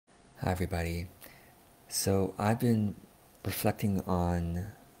Hi, everybody. So, I've been reflecting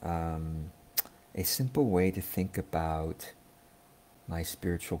on a simple way to think about my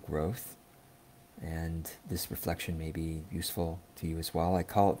spiritual growth, and this reflection may be useful to you as well. I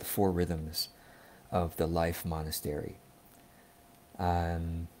call it the four rhythms of the life monastery.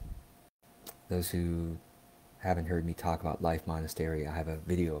 Um, those who haven't heard me talk about life monastery, I have a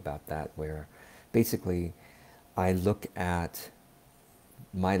video about that where basically I look at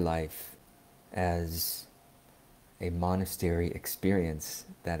my life as a monastery experience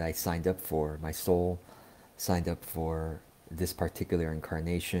that I signed up for. My soul signed up for this particular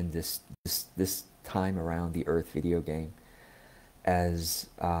incarnation, this time around the earth video game, as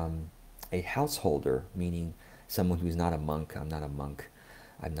a householder, meaning someone who's not a monk. I'm not a monk.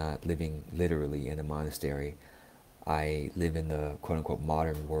 I'm not living literally in a monastery. I live in the quote unquote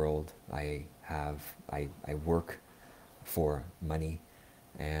modern world. I work for money,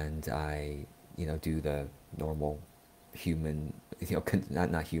 and I do the normal human,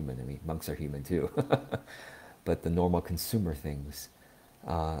 not human. I mean, monks are human too, but the normal consumer things.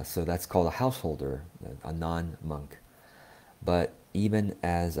 So that's called a householder, a non-monk. But even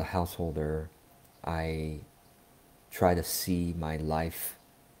as a householder, I try to see my life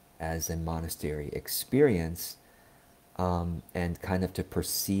as a monastery experience, and kind of to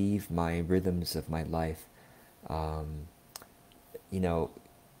perceive my rhythms of my life, um, you know,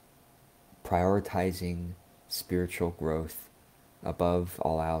 prioritizing spiritual growth above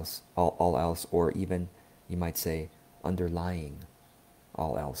all else, or even you might say underlying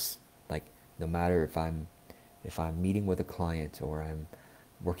all else. Like no matter if I'm meeting with a client, or I'm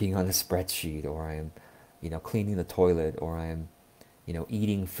working on a spreadsheet, or I'm cleaning the toilet, or I'm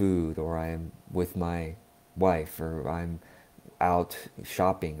eating food, or I'm with my wife, or I'm out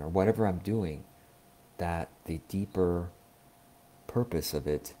shopping, or whatever I'm doing, that the deeper purpose of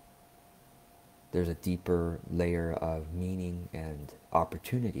it, there's a deeper layer of meaning and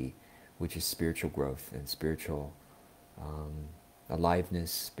opportunity, which is spiritual growth and spiritual um,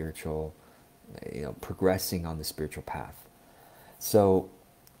 aliveness, spiritual, progressing on the spiritual path. So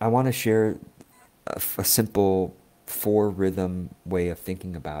I want to share a simple four rhythm way of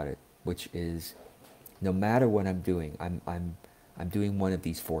thinking about it, which is no matter what I'm doing, I'm doing one of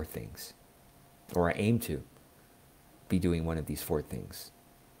these four things, or I aim to be doing one of these four things.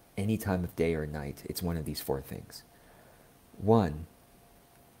 Any time of day or night, it's one of these four things. One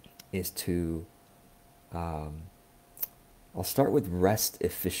is to, um, I'll start with rest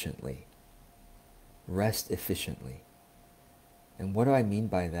efficiently. Rest efficiently. And what do I mean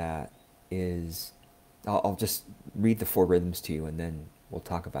by that is, I'll just read the four rhythms to you and then we'll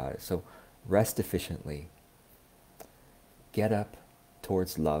talk about it. So, rest efficiently, get up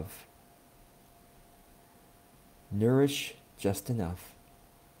towards love, nourish just enough,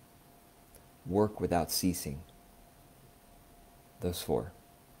 work without ceasing. Those four.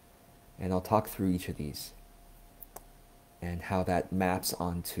 And I'll talk through each of these and how that maps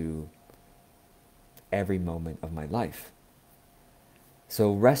onto every moment of my life.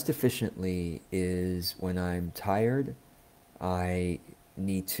 So, rest efficiently is when I'm tired, I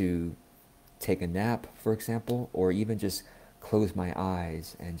need to take a nap, for example, or even just close my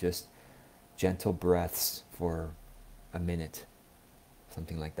eyes and just gentle breaths for a minute,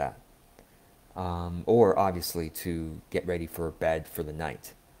 something like that. Or obviously to get ready for bed for the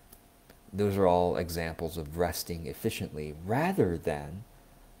night. Those are all examples of resting efficiently rather than,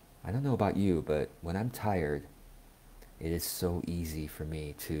 I don't know about you, but when I'm tired, it is so easy for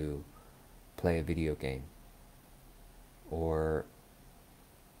me to play a video game or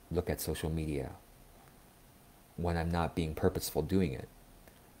look at social media when I'm not being purposeful doing it.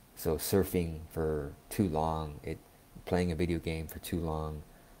 So surfing for too long, playing a video game for too long,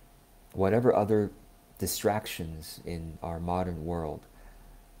 whatever other distractions in our modern world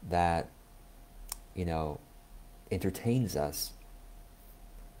that you know entertains us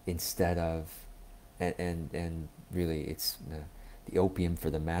instead of, and really it's the opium for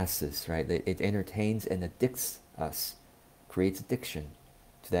the masses, right? It entertains and addicts us, creates addiction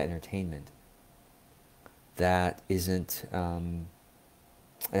to that entertainment that isn't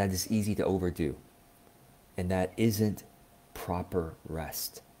that is easy to overdo, and that isn't proper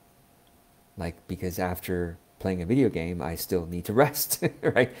rest. Like, because after playing a video game, I still need to rest,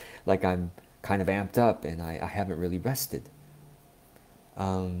 right? Like I'm kind of amped up and I haven't really rested.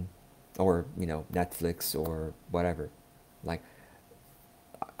 Um, or, Netflix or whatever. Like,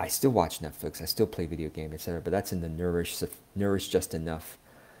 I still watch Netflix, I still play video games, etc. But that's in the nourish just enough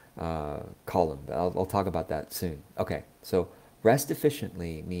column. But I'll talk about that soon. Okay, so rest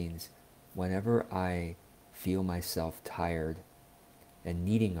efficiently means whenever I feel myself tired, and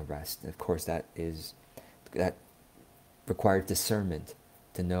needing a rest. Of course, that requires discernment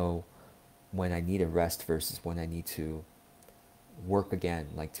to know when I need a rest versus when I need to work again,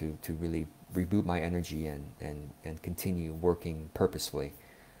 like to really reboot my energy and continue working purposefully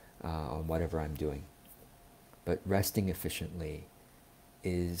on whatever I'm doing. But resting efficiently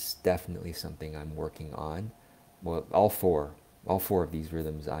is definitely something I'm working on. Well, all four of these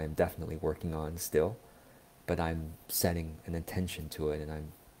rhythms I am definitely working on still, but I'm setting an intention to it, and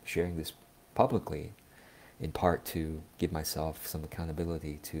I'm sharing this publicly, in part to give myself some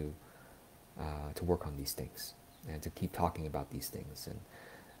accountability to work on these things and to keep talking about these things. And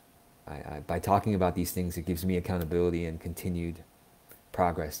by talking about these things, it gives me accountability and continued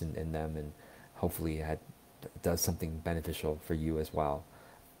progress in them, and hopefully it does something beneficial for you as well.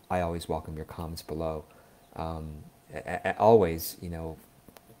 I always welcome your comments below. Always,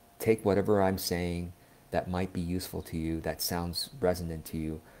 take whatever I'm saying that might be useful to you, that sounds resonant to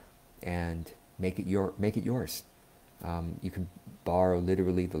you, and make it yours. You can borrow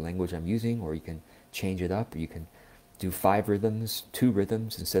literally the language I'm using, or you can change it up. You can do 5 rhythms, 2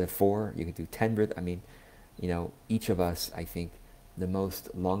 rhythms instead of 4. You can do 10 rhythms. I mean, each of us, I think, the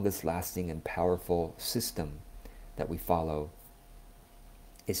most longest lasting and powerful system that we follow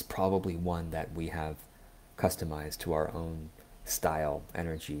is probably one that we have customized to our own style,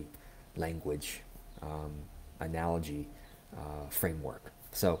 energy, language, analogy, framework.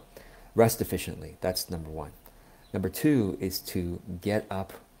 So rest efficiently, that's number 1. Number 2 is to get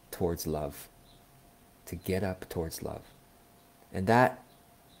up towards love. To get up towards love. And that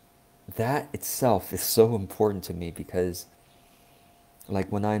itself is so important to me, because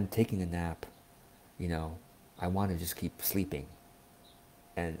like when I'm taking a nap, I want to just keep sleeping.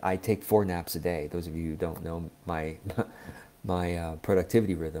 And I take 4 naps a day. Those of you who don't know my my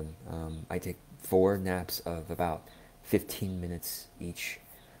productivity rhythm, I take 4 naps of about 15 minutes each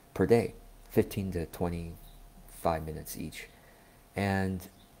per day, 15 to 25 minutes each. And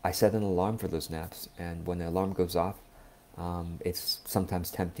I set an alarm for those naps, and when the alarm goes off, it's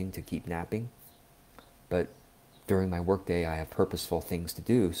sometimes tempting to keep napping, but during my workday I have purposeful things to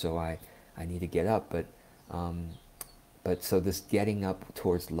do, so I need to get up. But so this getting up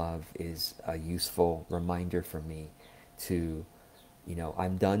towards love is a useful reminder for me to,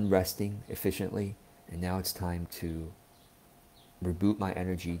 I'm done resting efficiently, and now it's time to reboot my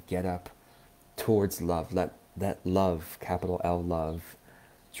energy, get up towards love. Let that love, capital L love,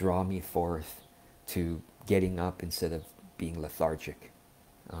 draw me forth to getting up instead of being lethargic.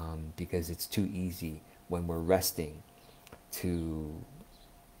 Because it's too easy when we're resting to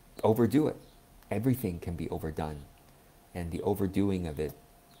overdo it. Everything can be overdone. And the overdoing of it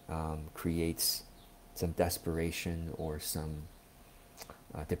creates some desperation or some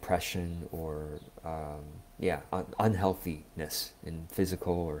depression or unhealthiness in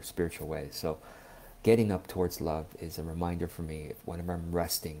physical or spiritual ways. So getting up towards love is a reminder for me whenever I'm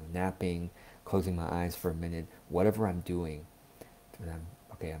resting, napping, closing my eyes for a minute, whatever I'm doing,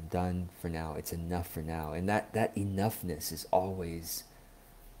 I'm done for now, it's enough for now. And that enoughness is always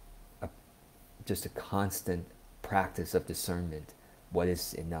just a constant practice of discernment. What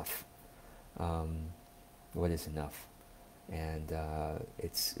is enough? What is enough? And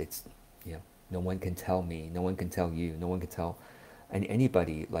it's no one can tell me, no one can tell you, no one can tell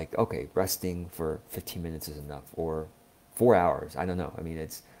anybody, like, okay, resting for 15 minutes is enough, or 4 hours, I don't know. I mean,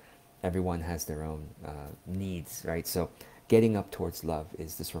 everyone has their own needs, right? So getting up towards love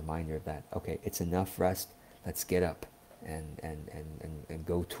is this reminder that, okay, it's enough rest, let's get up and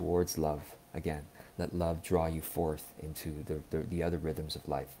go towards love again. Let love draw you forth into the other rhythms of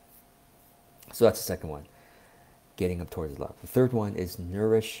life. So that's the second one, getting up towards love. The third one is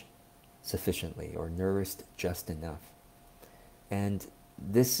nourish sufficiently, or nourished just enough. And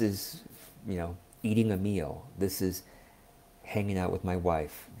this is, eating a meal. This is hanging out with my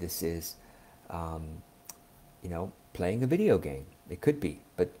wife. This is, playing a video game. It could be,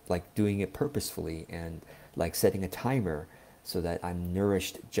 but like doing it purposefully, and like setting a timer so that I'm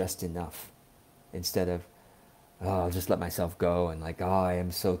nourished just enough, instead of, I'll just let myself go, and like, I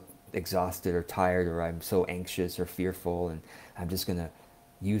am so exhausted or tired, or I'm so anxious or fearful, and I'm just going to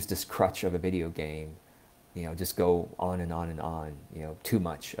use this crutch of a video game, just go on and on and on, too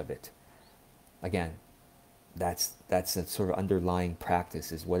much of it. Again, that's a sort of underlying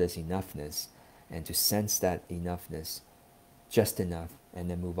practice, is what is enoughness, and to sense that enoughness, just enough, and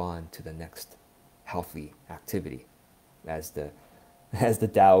then move on to the next healthy activity as the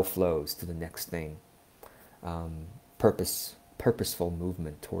Tao flows to the next thing. Purposeful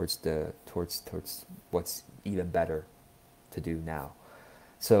movement towards what's even better to do now.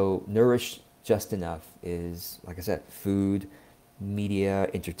 So nourish just enough is, like I said, food, media,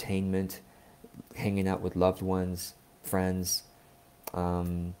 entertainment, hanging out with loved ones, friends.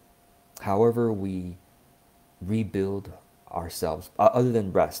 However we rebuild ourselves, other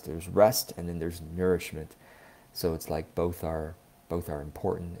than rest. There's rest and then there's nourishment. So it's like both are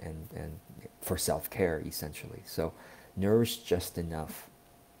important and for self-care essentially. So nourish just enough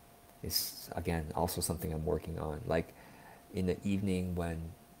is again also something I'm working on. Like in the evening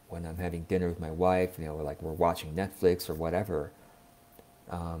when I'm having dinner with my wife, like we're watching Netflix or whatever,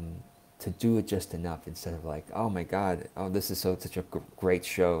 to do it just enough instead of like, oh my God, oh this is such a great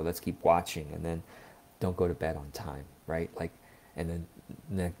show, let's keep watching, and then don't go to bed on time, right? Like, and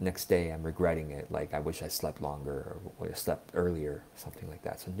then next day I'm regretting it, like I wish I slept longer or would have slept earlier, something like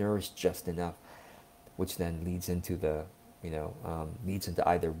that. So nourish just enough, which then leads into leads into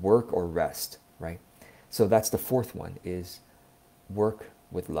either work or rest, right? So that's the fourth one, is work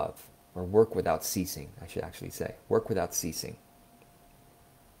with love, or work without ceasing, I should actually say. Work without ceasing.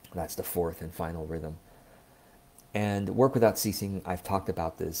 That's the fourth and final rhythm. And work without ceasing, I've talked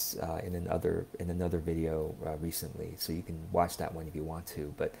about this in another video recently, so you can watch that one if you want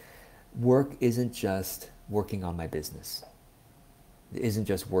to. But work isn't just working on my business. It isn't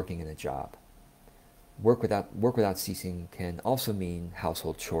just working in a job. Work without ceasing can also mean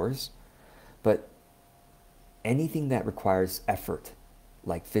household chores, but anything that requires effort,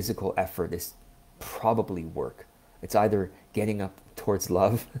 like physical effort, is probably work. It's either getting up towards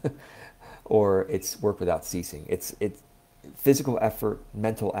love or it's work without ceasing. It's physical effort,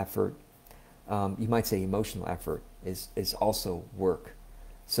 mental effort, you might say emotional effort is also work.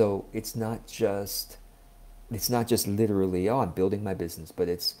 So it's not just literally, oh, I'm building my business, but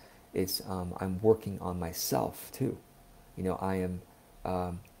it's I'm working on myself too. I am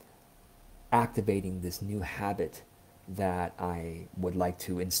activating this new habit that I would like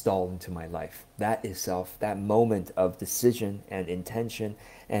to install into my life. That is that moment of decision and intention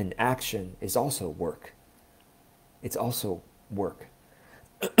and action is also work. It's also work.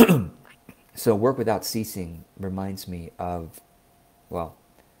 So work without ceasing reminds me of, well,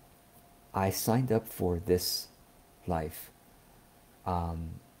 I signed up for this life,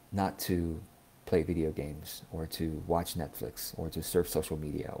 not to play video games or to watch Netflix or to surf social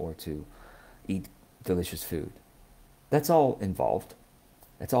media or to eat delicious food. That's all involved.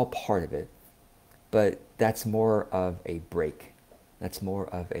 That's all part of it. But that's more of a break. That's more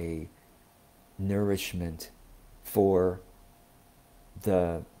of a nourishment for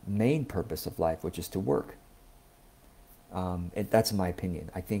the main purpose of life, which is to work. That's my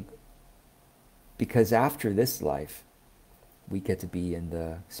opinion. I think because after this life, we get to be in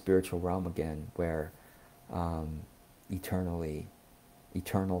the spiritual realm again, where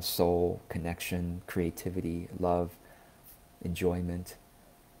eternal soul connection, creativity, love, enjoyment,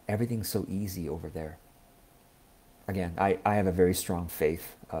 everything's so easy over there. Again, I have a very strong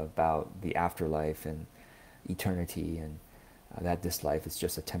faith about the afterlife and eternity, and that this life is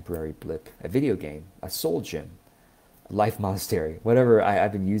just a temporary blip, a video game, a soul gym, a life monastery, whatever.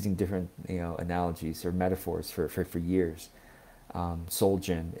 I've been using different analogies or metaphors for years. Soul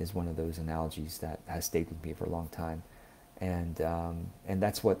gym is one of those analogies that has stayed with me for a long time, and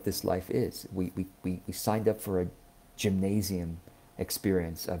that's what this life is. We signed up for a gymnasium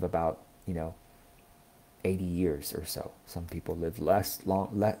experience of about 80 years or so. Some people live less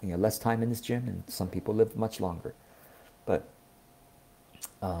time in this gym, and some people live much longer. But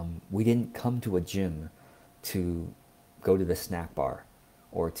we didn't come to a gym to go to the snack bar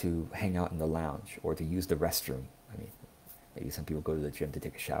or to hang out in the lounge or to use the restroom. I mean, maybe some people go to the gym to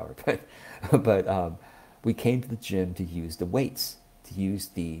take a shower, but we came to the gym to use the weights, to use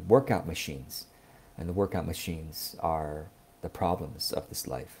the workout machines. And the workout machines are the problems of this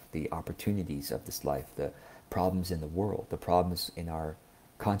life, the opportunities of this life, the problems in the world, the problems in our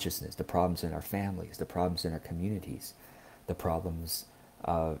consciousness, the problems in our families, the problems in our communities, the problems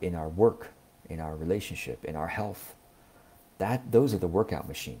in our work, in our relationship, in our health. Those are the workout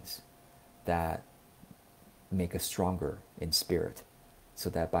machines that make us stronger in spirit,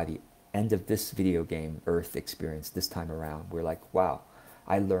 so that by the end of this video game Earth experience this time around, we're like, wow,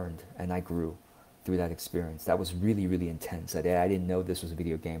 I learned and I grew through that experience. That was really, really intense. I didn't know this was a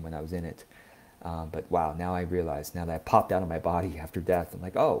video game when I was in it. But wow, now I realize, now that I popped out of my body after death, I'm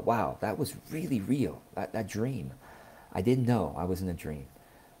like, oh, wow, that was really real. That dream. I didn't know I was in a dream.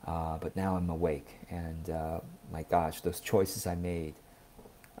 But now I'm awake. And my gosh, those choices I made,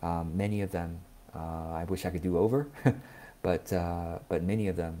 many of them I wish I could do over. but many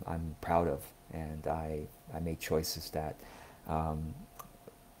of them I'm proud of. And I made choices that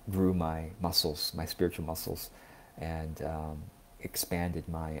grew my muscles, my spiritual muscles, and expanded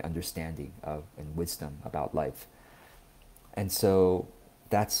my understanding of and wisdom about life. And so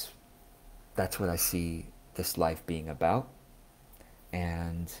that's what I see this life being about.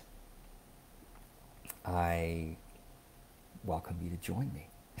 And I welcome you to join me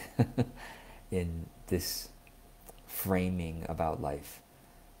in this framing about life.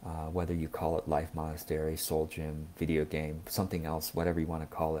 Whether you call it life monastery, soul gym, video game, something else, whatever you want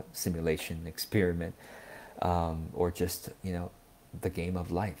to call it, simulation, experiment, or just, the game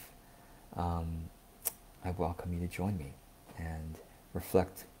of life. Um, I welcome you to join me and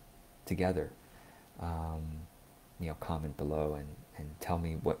reflect together. Um, comment below and tell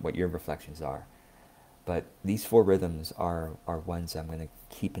me what your reflections are. But these four rhythms are ones I'm going to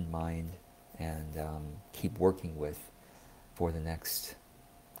keep in mind and keep working with for the next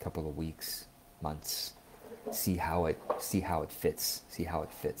couple of weeks, months. See how it fits. See how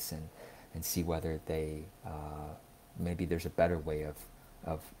it fits, and see whether they maybe there's a better way of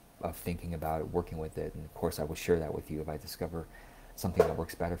of thinking about it, working with it. And of course, I will share that with you if I discover something that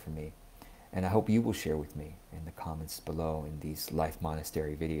works better for me. And I hope you will share with me in the comments below in these Life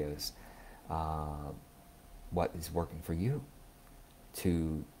Monastery videos uh, what is working for you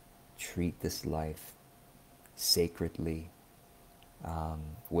to treat this life sacredly,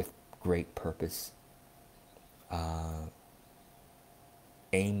 with great purpose, uh,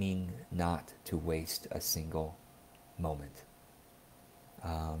 aiming not to waste a single moment,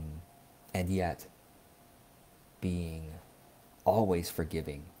 and yet being always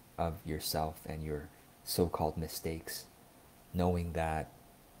forgiving of yourself and your so-called mistakes, knowing that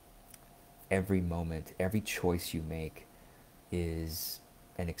every moment, every choice you make is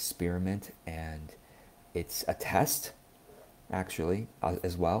an experiment, and it's a test, actually,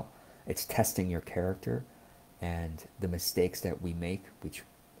 as well. It's testing your character, and the mistakes that we make, which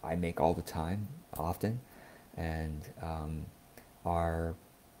I make all the time, often, and are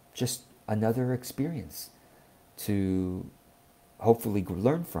just another experience to hopefully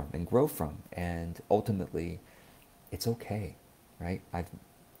learn from and grow from. And ultimately, it's okay, right? I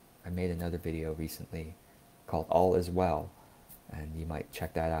made another video recently called All Is Well, and you might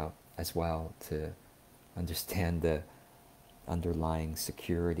check that out as well to understand the underlying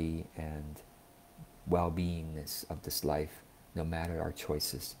security and well-beingness of this life, no matter our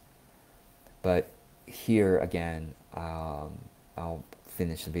choices. But here again, I'll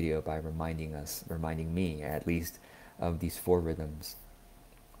finish the video by reminding me at least, of these four rhythms.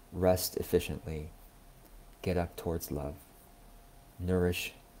 Rest efficiently, get up towards love,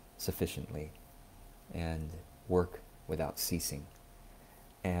 nourish sufficiently, and work without ceasing.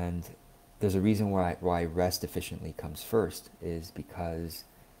 And there's a reason why rest efficiently comes first, is because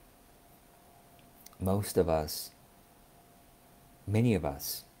most of us, many of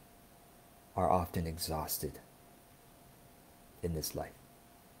us, are often exhausted in this life.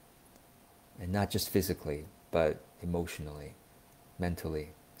 And not just physically, but emotionally, mentally,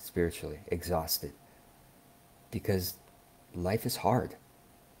 spiritually, exhausted. Because life is hard.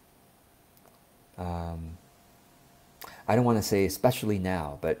 I don't want to say especially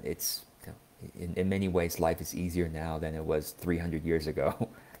now, but it's, in many ways, life is easier now than it was 300 years ago,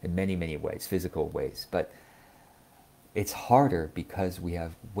 in many, many ways, physical ways. But it's harder because we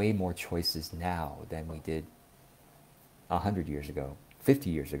have way more choices now than we did 100 years ago, 50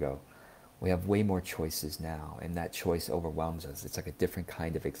 years ago. We have way more choices now, and that choice overwhelms us. It's like a different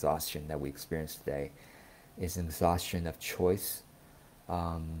kind of exhaustion that we experience today. It's an exhaustion of choice,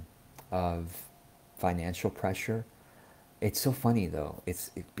 of financial pressure. It's so funny though.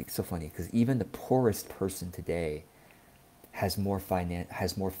 It's so funny because even the poorest person today has more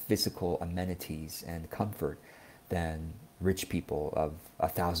physical amenities and comfort than rich people of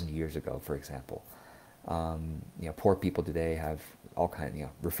 1,000 years ago, for example. Poor people today have all kinds,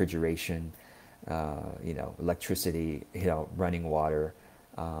 refrigeration, electricity, running water.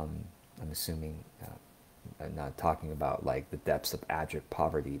 I'm assuming, I'm not talking about like the depths of abject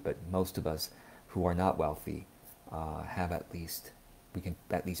poverty, but most of us who are not wealthy have we can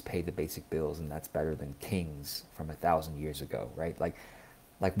at least pay the basic bills, and that's better than kings from 1,000 years ago, right? Like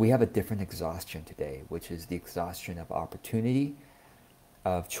we have a different exhaustion today, which is the exhaustion of opportunity,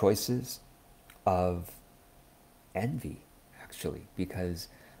 of choices, of envy, actually, because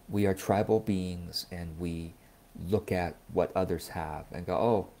we are tribal beings and we look at what others have and go,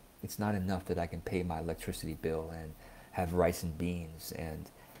 oh, it's not enough that I can pay my electricity bill and have rice and beans and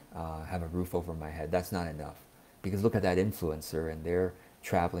have a roof over my head. That's not enough. Because look at that influencer, and they're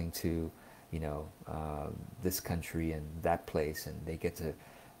traveling to, this country and that place, and they get to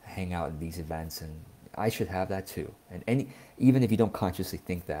hang out in these events, and I should have that too. And even if you don't consciously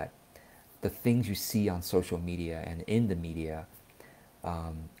think that, the things you see on social media and in the media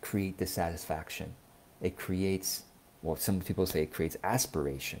create dissatisfaction. It creates well, some people say it creates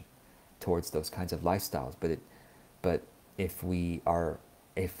aspiration towards those kinds of lifestyles. But if we are,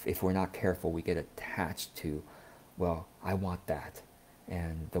 if we're not careful, we get attached to, well, I want that,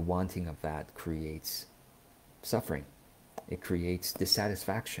 and the wanting of that creates suffering. It creates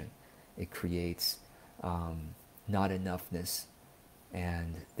dissatisfaction. It creates not enoughness,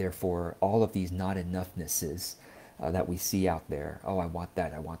 and therefore all of these not enoughnesses that we see out there. Oh, I want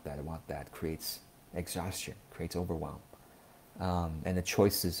that. I want that. I want that. Creates exhaustion. Creates overwhelm. And the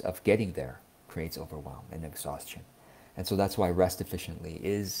choices of getting there creates overwhelm and exhaustion. And so that's why rest efficiently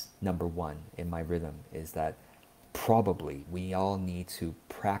is number one in my rhythm, is that probably we all need to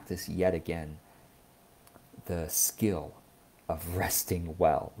practice yet again the skill of resting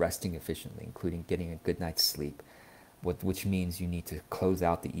well, resting efficiently, including getting a good night's sleep, which means you need to close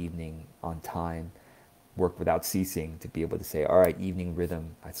out the evening on time, work without ceasing to be able to say, all right, evening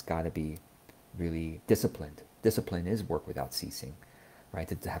rhythm, it's got to be really disciplined. Discipline is work without ceasing, right?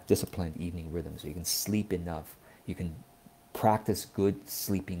 To have disciplined evening rhythm so you can sleep enough, you can practice good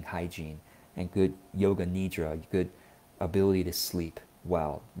sleeping hygiene and good yoga nidra, good ability to sleep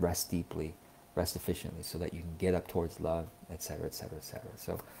well, rest deeply, rest efficiently, so that you can get up towards love, etc., etc., etc.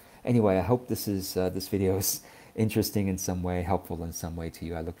 So anyway, I hope this video is interesting in some way, helpful in some way to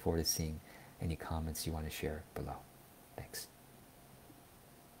you. I look forward to seeing any comments you want to share below. Thanks.